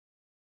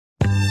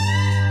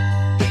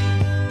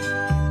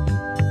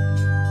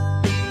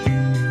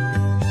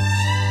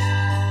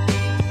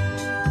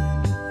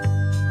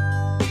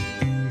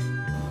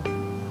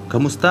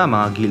Kamusta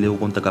mga giliw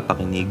kong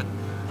tagapakinig?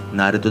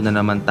 Narito na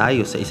naman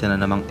tayo sa isa na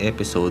namang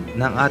episode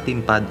ng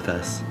ating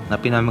podcast na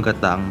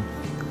pinamagatang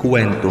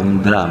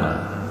Kwentong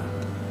Drama.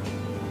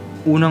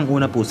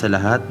 Unang-una po sa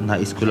lahat,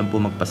 nais ko lang po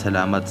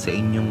magpasalamat sa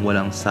inyong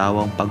walang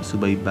sawang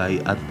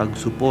pagsubaybay at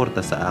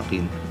pagsuporta sa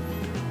akin.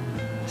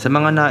 Sa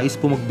mga nais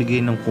po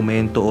magbigay ng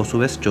komento o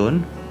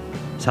suwestyon,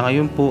 sa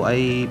ngayon po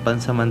ay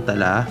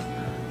pansamantala,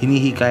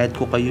 hinihikayat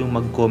ko kayong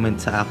mag-comment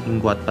sa aking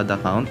Wattpad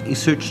account.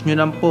 I-search nyo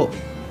lang po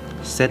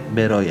Seth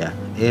Beroya,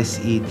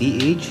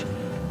 SETHBERROYA,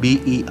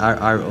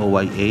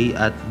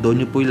 at doon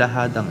nyo po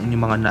lahat ang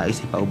inyong mga nais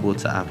ipaubot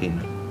sa akin.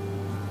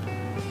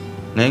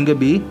 Ngayong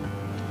gabi,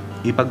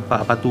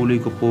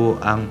 ipagpapatuloy ko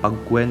po ang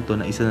pagkwento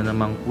na isa na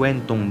namang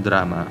kwentong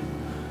drama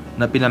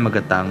na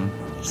pinamagatang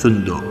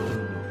Sundo.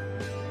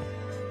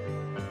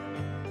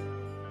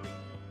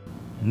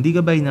 Hindi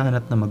ka ba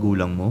hinahanap na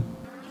magulang mo?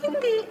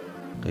 Hindi.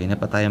 Kaya na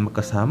pa tayo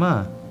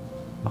magkasama.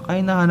 Baka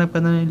hinahanap ka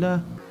na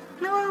nila.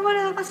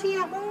 Nawawala kasi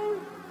ako.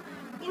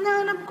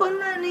 Hinahanap ko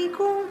ang nanay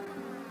ko.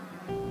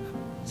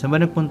 Saan ba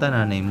nagpunta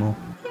nanay mo?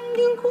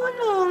 Hindi ko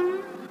alam.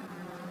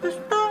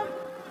 Basta,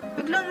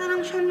 bigla na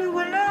lang siya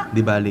nawala. Di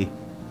bali,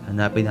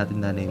 hanapin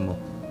natin nanay mo.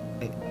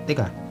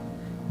 Teka,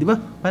 di ba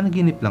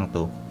panaginip lang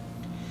to?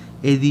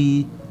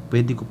 Di,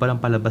 pwede ko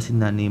palang palabasin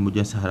nanay mo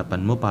dyan sa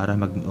harapan mo para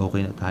maging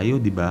okay na tayo,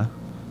 di ba?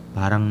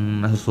 Parang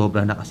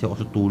nasusobra na kasi ako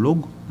sa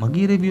tulog.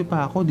 Mag-i-review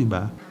pa ako, di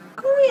ba?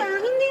 Kuya,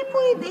 hindi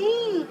pwede.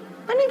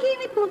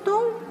 Panaginip mo to.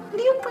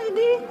 Hindi yung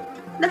pwede.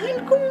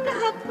 Dahil kung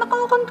lahat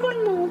makokontrol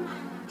mo,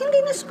 hindi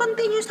na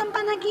spontaneous ang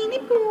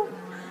panaginip mo.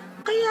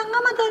 Kaya nga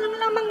madalang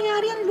lang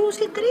mangyari ang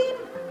lucid dream.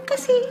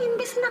 Kasi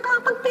imbis na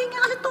nakakapagpahinga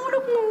ka sa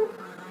tulog mo,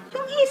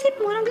 yung isip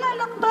mo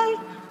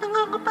naglalakbay.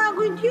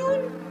 Nakakapagod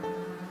yun.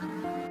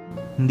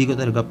 Hindi ko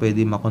talaga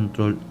pwede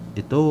makontrol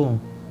ito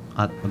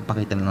at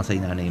magpakita na lang sa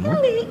nanay mo.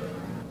 Hindi.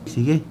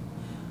 Sige,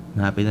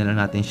 hanapin na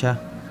lang natin siya.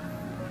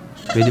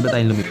 Pwede ba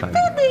tayong lumipad?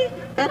 Pwede.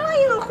 Pero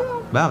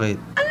ayoko. Bakit?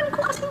 Alam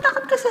ko kasing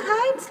takot ka sa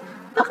heights.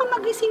 Baka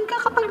magising ka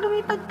kapag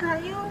lumipad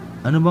tayo.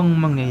 Ano bang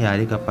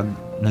mangyayari kapag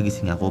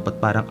nagising ako? Ba't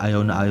parang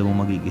ayaw na ayaw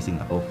mong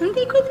magigising ako?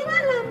 Hindi ko din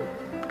alam.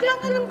 Bigla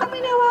na lang kami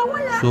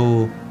nawawala.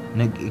 So,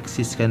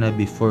 nag-exist ka na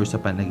before sa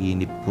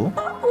panaginip ko?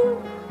 Oo,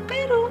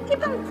 pero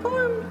ibang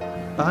form.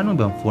 Paano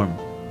bang form?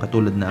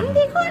 Katulad ng...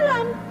 Hindi ko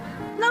alam.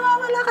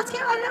 Nawawala kasi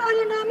ang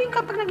alaala namin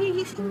kapag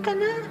nagigising ka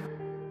na.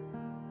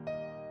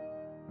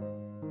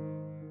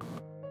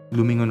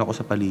 Lumingon ako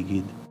sa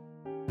paligid.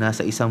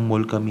 Nasa isang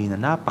mall kami na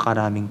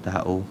napakaraming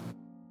tao.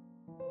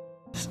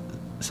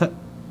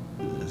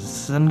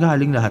 Saan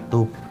galing lahat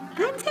to?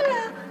 Lahat sila,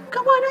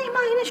 gawa ng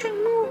imahinasyon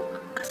mo.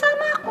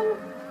 Kasama ako.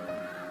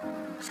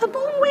 Sa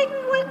buong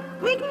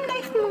waking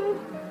life mo,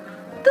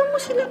 doon mo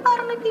sila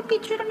parang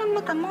nagpipicture ng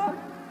mata mo.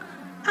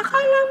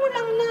 Akala mo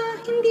lang na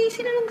hindi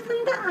sila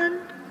natatandaan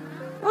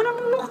o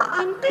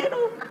namumukhaan,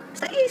 pero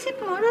sa isip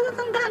mo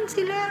natatandaan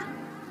sila.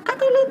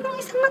 Katulad ng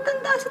isang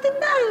matanda sa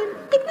tindahan.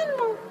 Tignan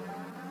mo.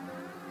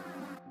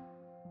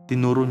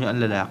 Tinuro niya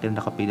ang lalaki na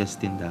nakapila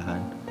sa tindahan.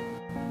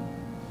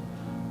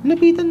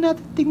 Lapitan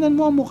natin, tingnan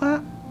mo ang mukha.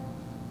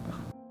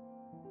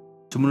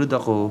 Sumunod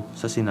ako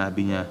sa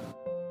sinabi niya.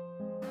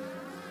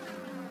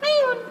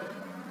 Ngayon,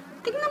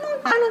 tignan mo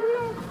ang palad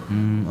mo.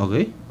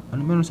 Okay.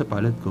 Ano meron sa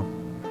palad ko?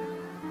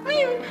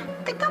 Ngayon,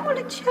 tignan mo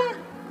ulit siya.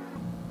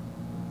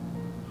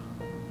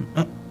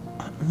 Ano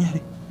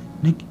nangyari?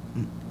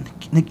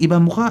 Nag-iba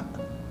mukha.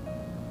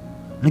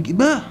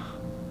 Nag-iba.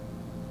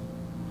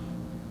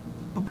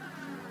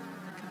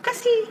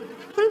 Kasi,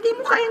 hindi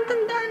mo kayang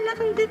tandaan lahat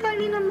ng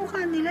detalye ng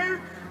mukha nila.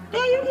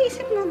 Kaya yung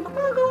isip mo,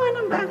 gumagawa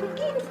ng bagong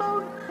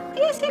info.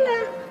 Kaya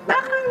sila,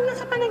 background na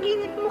sa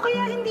panaginip mo,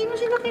 kaya hindi mo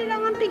sila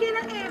kailangan bigyan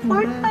ng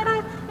effort para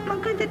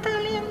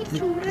magka-detalye ang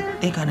itsura.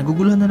 Teka,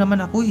 naguguluhan na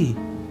naman ako eh.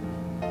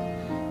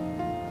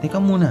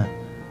 Teka muna.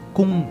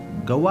 Kung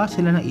gawa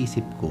sila ng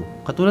isip ko,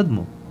 katulad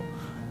mo,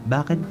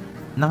 bakit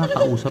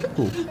nakakausap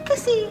ko?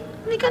 Kasi,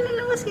 may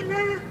kaluluwa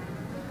sila.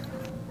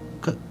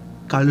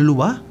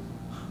 Kaluluwa?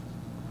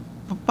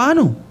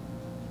 Paano?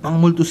 Mga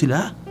multo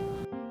sila?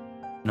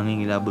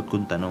 Nangingilabot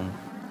kong tanong.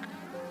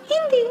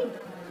 Hindi.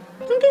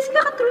 Hindi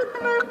sila katulad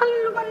ng mga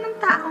kaluluwa ng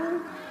tao.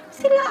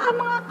 Sila ang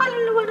mga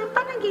kaluluwa ng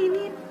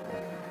panaginip.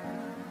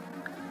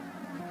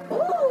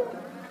 Oo.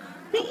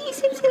 May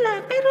isip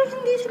sila, pero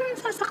hindi sila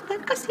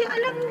nasasaktan kasi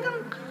alam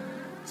nilang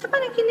sa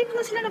panaginip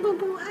na sila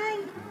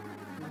nabubuhay.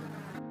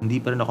 Hindi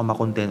pa rin ako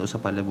makontento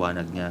sa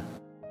paliwanag niya.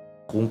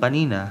 Kung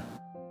kanina,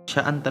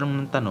 siya ang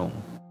tanong ng tanong,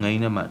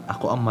 ngayon naman,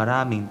 ako ang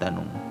maraming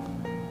tanong.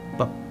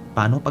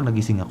 Paano pag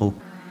nagising ako?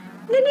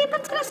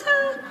 Nilipat sila sa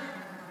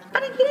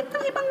panaginip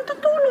ng ibang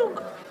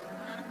tutulog.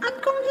 At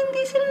kung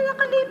hindi sila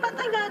nakalipat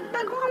agad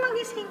bago ka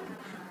magising,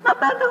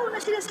 mababaw na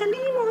sila sa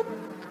limot.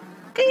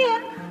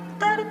 Kaya,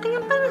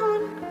 darating ang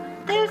panahon,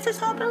 dahil sa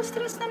sobrang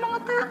stress ng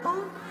mga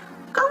tao,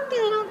 kaunti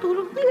na lang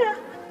tulog nila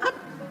at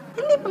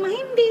hindi pa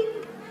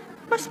mahimbing.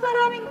 Mas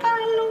maraming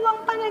kaluluwang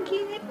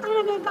panaginip ang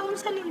nababaon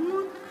sa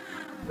limot.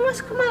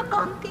 Mas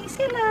kumakaunti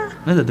sila.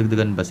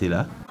 Nadadagdagan ba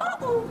sila?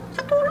 Oo,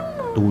 sa tulong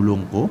mo.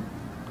 Tulong ko?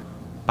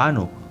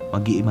 Paano?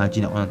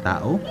 Mag-i-imagine ako ng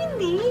tao?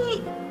 Hindi.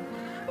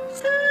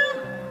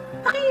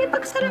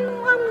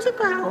 pagsalamuha mo sa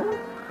tao,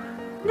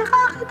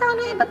 nakakita ka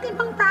ng iba't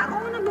ibang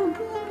tao na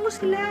nabubuo mo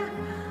sila.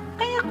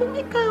 Kaya kung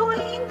ikaw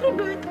ay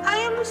introvert,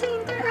 ayaw mo sa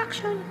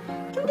interaction,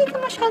 hindi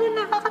ka masyado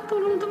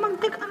nakakatulong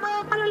dumagdag ang mga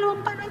kaluluwang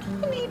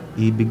panaginip.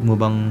 Ibig mo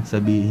bang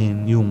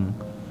sabihin yung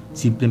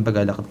simpleng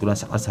paglalakad ko lang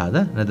sa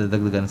kalsada,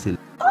 nadadagdagan sila?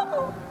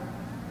 Oo,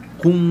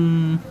 Kung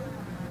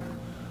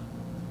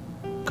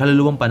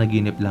kaluluwang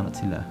panaginip lang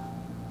sila,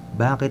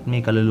 bakit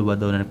may kaluluwa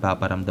daw na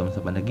nagpaparamdam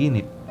sa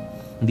panaginip?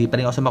 Hindi pa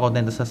rin ako sa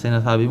makontento sa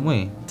sinasabi mo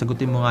eh.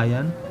 Sagutin mo nga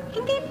yan.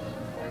 hindi.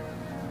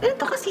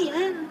 Ganito kasi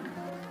yan.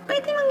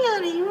 Pwede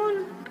mangyari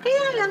yun.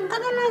 Kaya lang,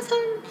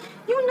 kadalasan,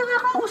 yung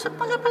nakakausap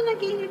mo sa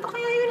panaginip o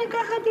kaya yung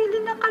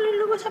naghahabilin ng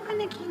kaluluwa sa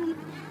panaginip,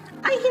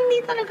 ay hindi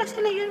talaga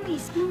sila yun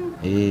mismo.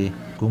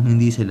 Kung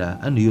hindi sila,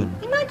 ano yun?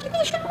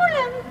 Imagination mo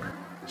lang.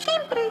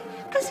 Siyempre,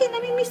 kasi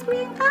namimiss mo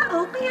yung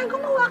tao, kaya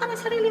gumawa ka ng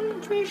sarili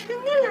mong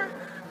version nila.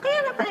 Kaya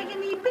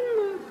napanaginipan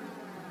mo.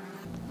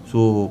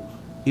 So,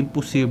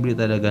 imposible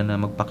talaga na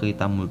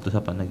magpakita multo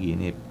sa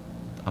panaginip.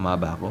 Tama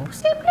ba ako?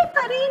 Posible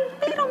pa rin,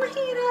 pero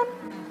mahirap.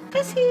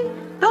 Kasi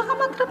baka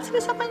matrap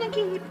sila sa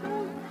panaginip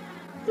mo.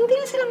 Hindi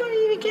na sila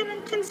mabibigyan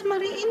ng chance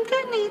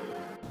ma-reincarnate.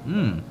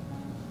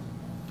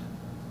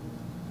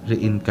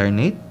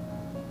 Reincarnate?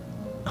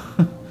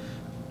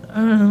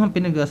 Ano naman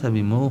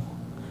pinag-sasabi mo?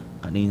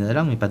 Kanina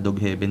lang may pa-dog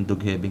heaven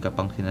ka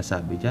pang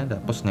sinasabi dyan.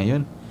 Tapos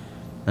ngayon,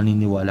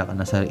 naniniwala ka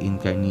na sa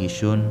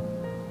reincarnation.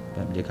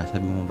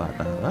 Pinag-sasabi mo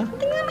bata ka?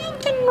 Tingnan mo yung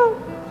chan mo.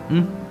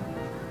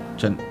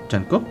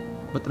 Chan ko?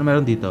 Ba't na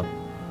meron dito?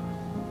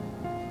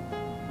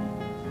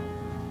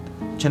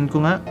 Chan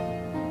ko nga.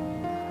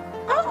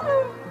 Oo,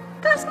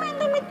 taas mo yung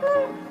damit mo.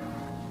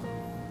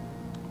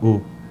 Oh,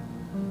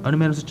 ano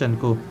meron sa chan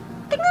ko?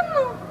 Tingnan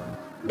mo.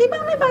 Di ba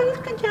may balat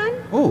ka dyan?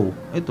 Oh,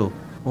 ito.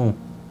 Oh,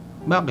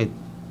 bakit?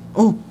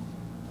 Oh,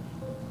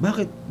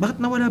 bakit? Bakit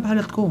nawala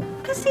balat ko?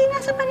 Kasi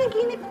nasa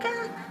panaginip ka.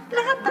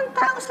 Lahat ng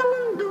tao sa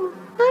mundo,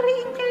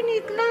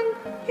 na-reincarnate lang.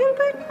 Yung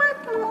birthmark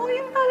mo o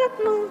yung balat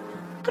mo,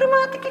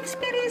 traumatic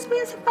experience mo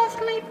yan sa past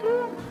life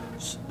mo.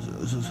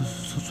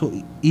 So,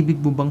 ibig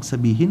mo bang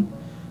sabihin,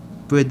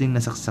 pwedeng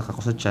nasaksak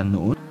ako sa tiyan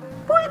noon?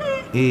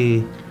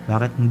 Pwede.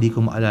 Bakit hindi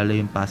ko maalala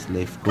yung past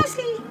life ko?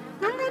 Kasi,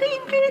 nang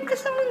na-reincarnate ka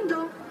sa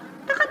mundo,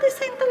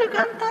 nakadesign talaga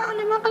ang tao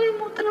na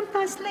makalimutan ang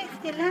past life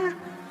nila.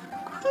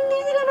 Kung hindi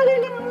nila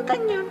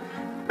malilimutan yun,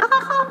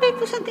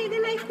 makaka-apekto sa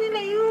daily life nila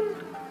yun.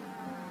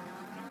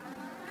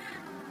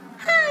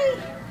 Hi!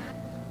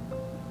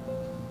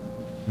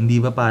 Hindi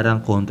ba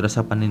parang kontra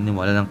sa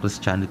paniniwala ng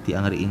Christianity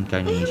ang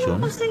reincarnation?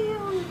 Ayun ko sa'yo.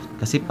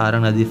 Kasi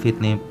parang na-defeat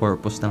na yung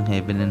purpose ng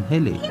heaven and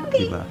hell eh.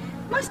 Hindi. Diba?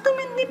 Mas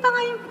tumindi pa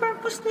nga yung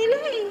purpose nila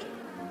eh.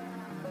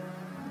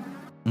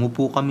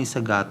 Umupo kami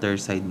sa gutter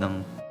side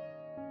ng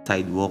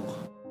sidewalk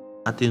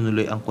at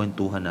tinuloy ang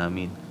kwentuhan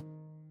namin.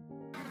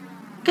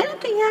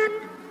 Ganito yan.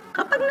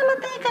 Kapag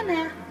namatay ka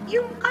na,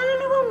 yung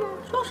kaluluwa mo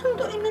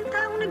susunduin ng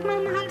taong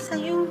nagmamahal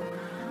sa'yo.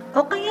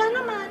 O kaya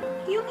naman,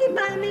 yung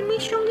iba may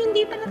misyong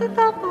hindi pa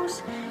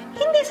natatapos,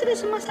 hindi sila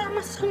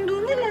sumasama sa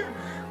sundo nila.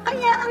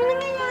 Kaya ang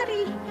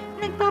nangyayari,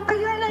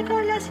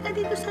 nagpapagala-gala sila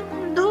dito sa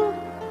mundo.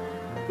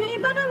 Yung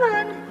iba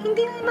naman,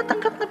 hindi na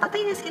matanggap na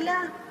patay na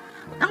sila.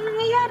 Ang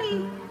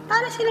nangyayari,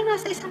 para silang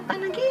nasa isang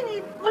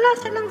panaginip, wala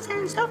silang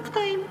sense of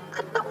time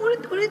at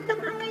paulit-ulit lang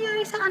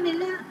nangyayari sa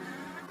kanila.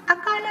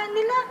 Akala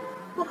nila,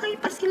 buhay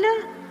pa sila.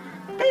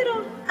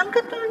 Pero, ang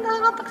katulad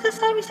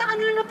nakakapagsasabi sa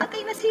kanila na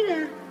patay na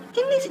sila,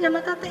 hindi sila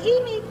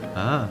matatahimik.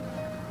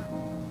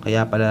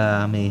 Kaya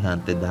pala may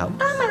haunted house?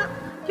 Tama,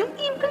 yung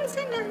imprints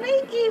nila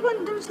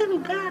naiiwan dun sa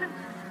lugar.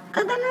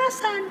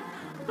 Kadalasan,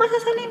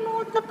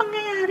 masasalimuot na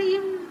pangyayari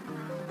yung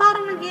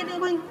parang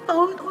nag-rewind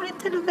paulit-ulit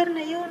sa lugar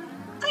na yun.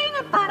 Ayun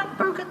na parang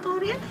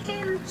purgatory at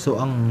hell.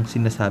 So ang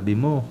sinasabi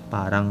mo,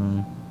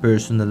 parang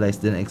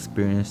personalized din ang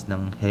experience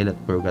ng hell at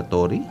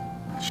purgatory?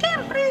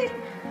 Siyempre,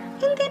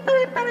 hindi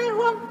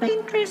pare-pareho ang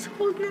pain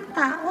threshold ng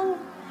tao.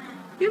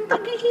 Yung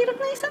paghihirap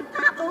ng isang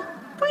tao,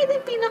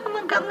 pwede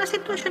pinakamagang na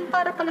sitwasyon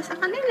para pala sa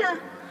kanila.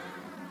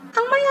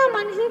 Ang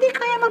mayaman, hindi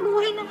kaya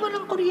mabuhay ng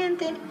walang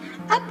kuryente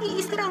at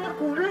iisra ang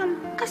ulam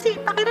kasi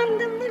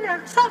pakiramdam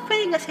nila,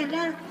 suffering na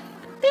sila.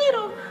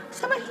 Pero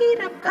sa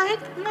mahirap, kahit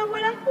nga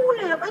walang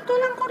ulam at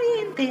walang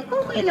kuryente,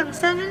 okay lang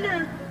sa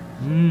nila.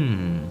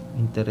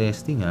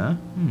 Interesting ha?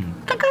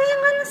 Kagaya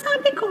nga ng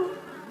sabi ko,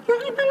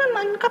 yung iba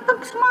naman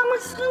kapag sumama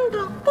sa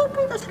sundo,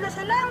 pupunta sila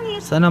sa langit.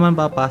 Saan naman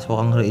papasok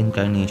ang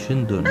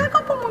reincarnation dun? Bago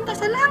pumunta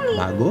sa langit.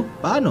 Bago?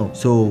 Paano?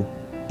 So,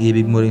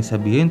 ibig mo ring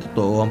sabihin,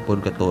 totoo ang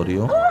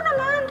purgatorio? Oo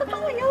naman,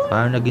 totoo yun.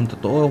 Paano naging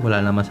totoo?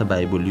 Wala naman sa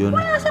Bible yun.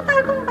 Wala sa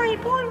bagong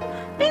Bible.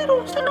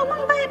 Pero sa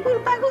lumang Bible,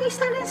 bago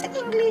isalin sa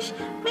English,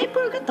 may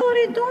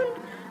purgatory doon.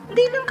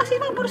 Hindi lang kasi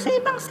mabor sa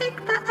ibang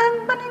sekta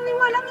ang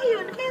paniniwalang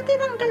iyon, kaya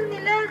tinanggal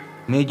nila.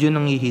 Medyo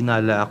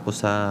nanghihinala ako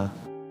sa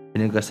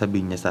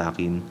pinagsasabi niya sa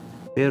akin.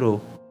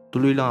 Pero,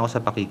 tuloy lang ako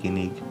sa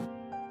pakikinig.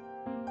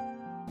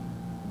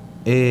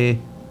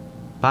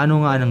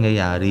 Paano nga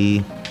nangyayari?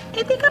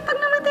 Di kapag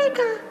namatay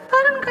ka,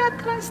 parang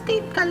ka-trans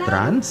state ka lang.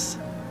 Trans?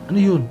 Ano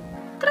yun?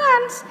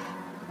 Trans,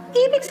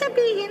 ibig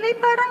sabihin ay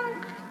parang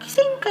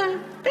gising ka,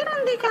 pero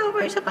hindi ka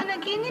aware sa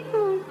panaginip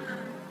mo.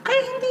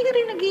 Kaya hindi ka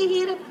rin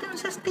naghihirap dun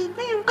sa state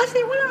na yun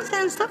kasi walang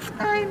sense of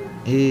time.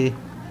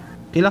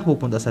 Kailan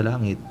pupunta sa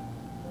langit?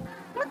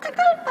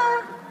 Matagal pa.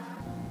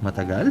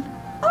 Matagal?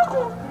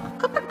 Oo,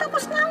 kapag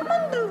tapos na ang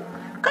mundo.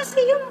 Kasi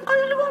yung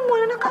kaluluwa mo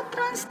na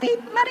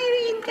naka-translate,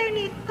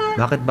 marireincarnate pa.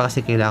 Bakit ba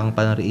kasi kailangan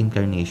pa ng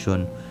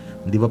reincarnation?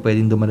 Hindi ba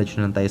pwedeng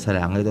dumalatyo lang tayo sa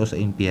langit o sa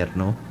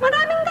impyerno?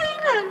 Maraming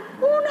dahilan.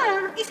 Una,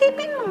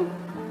 isipin mo.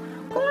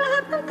 Kung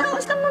lahat ng tao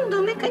sa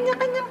mundo may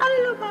kanya-kanyang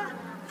kaluluwa,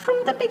 from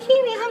the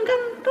beginning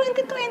hanggang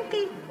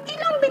 2020,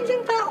 ilang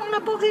bilyong taong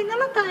nabuhay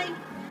namatay.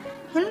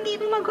 Hindi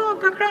mo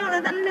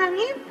mag-overcrowded ang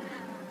langit.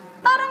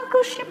 Parang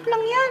cruise ship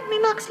lang yan, may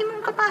maximum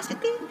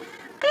capacity.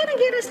 Kaya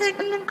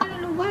nag-recycle ng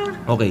kaluluwa.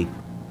 Okay.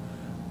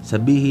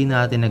 Sabihin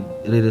natin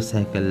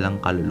nagre-recycle lang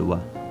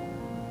kaluluwa.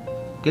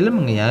 Kailan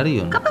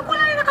mangyayari yun? Kapag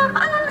wala na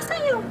nakakaalala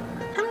sa'yo,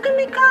 hanggang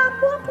may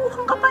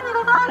kapuha-puhang ka pa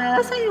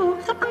nakakaalala sa'yo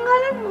sa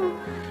pangalan mo,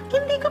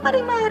 hindi ka pa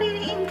rin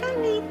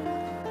ma-reincarnate.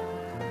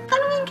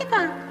 Tanungin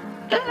kita,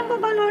 kailan mo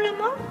ba lola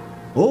mo?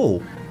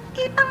 Oo.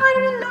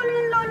 Pangalan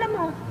ng lola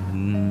mo?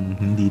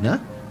 Hindi na?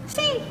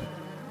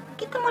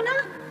 Kita mo na?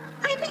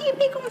 Ay,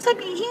 naibig kong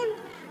sabihin,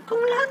 kung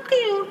lahat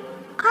kayo,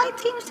 kahit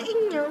sino sa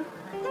inyo,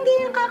 hindi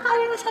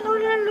nakakaalala sa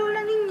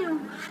lola ninyo,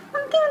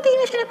 unti-unti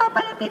na sila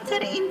papalapit sa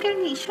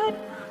reincarnation.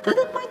 To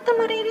the point na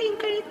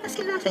marireincarnate na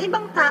sila sa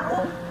ibang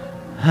tao.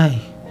 Ay,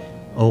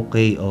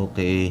 okay.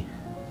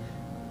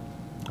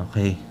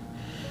 Okay.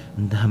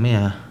 Ang dami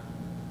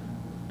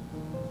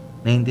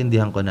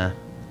Naiintindihan ko na.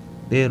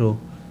 Pero,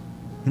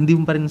 hindi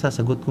mo pa rin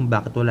nasasagot kung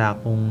bakit wala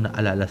akong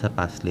naalala sa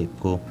past life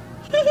ko.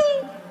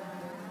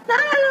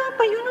 Naalala mo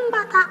pa yun nung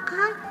bata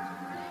ka?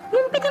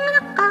 Nung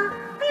pinanganak ka,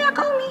 kaya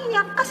ka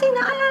umiiyak kasi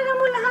naalala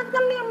mo lahat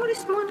ng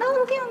memories mo na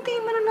unti-unti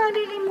mo na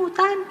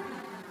nalilimutan.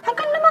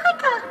 Hanggang lumaki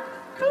ka,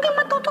 hanggang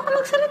matuto ka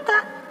magsalita,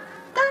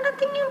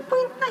 darating yung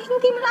point na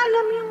hindi mo na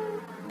alam yung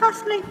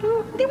past life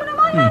mo. Hindi mo na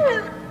maalala.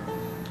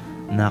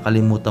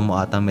 Nakalimutan mo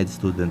ata med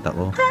student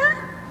ako.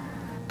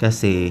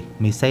 Kasi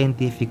may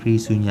scientific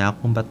reason niya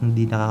kung ba't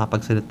hindi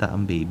nakakapagsalita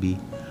ang baby.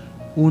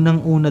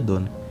 Unang-una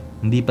doon,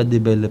 hindi pa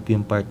develop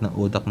yung part ng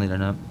utak nila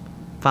na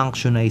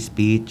functionized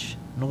speech.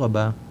 Ano ka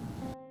ba?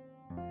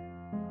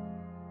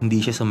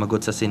 Hindi siya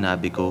sumagot sa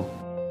sinabi ko.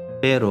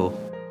 Pero,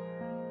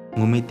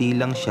 ngumiti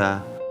lang siya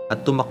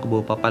at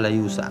tumakbo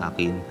papalayo sa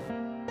akin.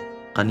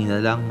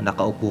 Kanina lang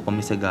nakaupo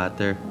kami sa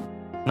gutter.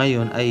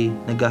 Ngayon ay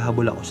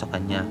naghahabol ako sa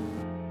kanya.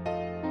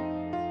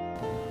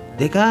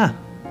 Teka,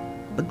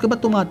 ba't ka ba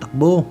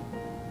tumatakbo?